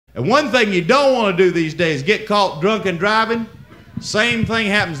And one thing you don't want to do these days, get caught drunk and driving. Same thing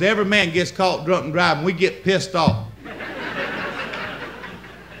happens to every man gets caught drunk and driving. We get pissed off.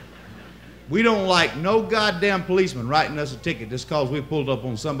 We don't like no goddamn policeman writing us a ticket just because we pulled up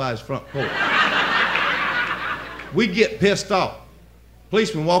on somebody's front porch. We get pissed off.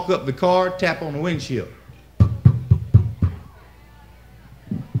 Policeman walk up the car, tap on the windshield.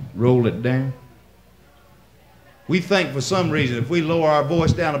 Roll it down. We think for some reason if we lower our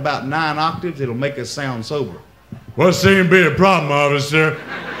voice down about 9 octaves, it'll make us sound sober. What seems to be the problem, officer?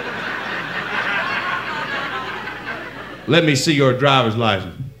 Let me see your driver's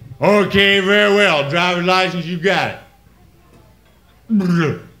license. Okay, very well. Driver's license, you got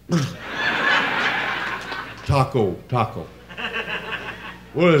it. Taco.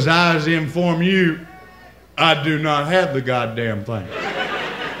 Well, as I was inform you, I do not have the goddamn thing.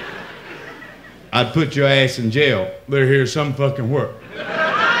 I'd put your ass in jail. They're here some fucking work.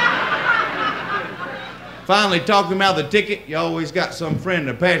 Finally talked him out of the ticket. You always got some friend in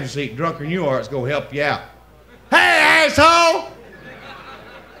the passenger seat drunker than you are that's gonna help you out. Hey, asshole!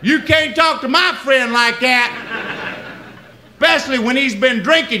 You can't talk to my friend like that. Especially when he's been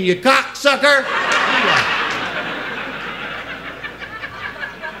drinking, you cocksucker.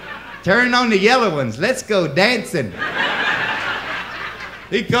 Turn on the yellow ones. Let's go dancing.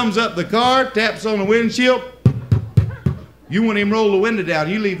 He comes up the car, taps on the windshield. You want him to roll the window down,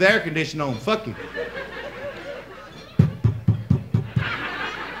 you leave the air conditioner on. Fuck you.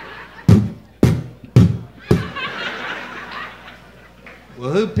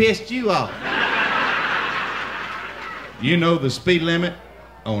 Well, who pissed you off? You know the speed limit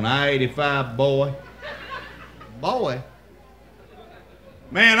on I-85, boy? Boy?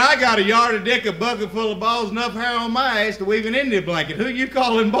 Man, I got a yard of dick, a bucket full of balls, enough hair on my ass to weave an Indian blanket. Who you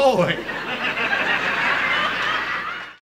calling boy?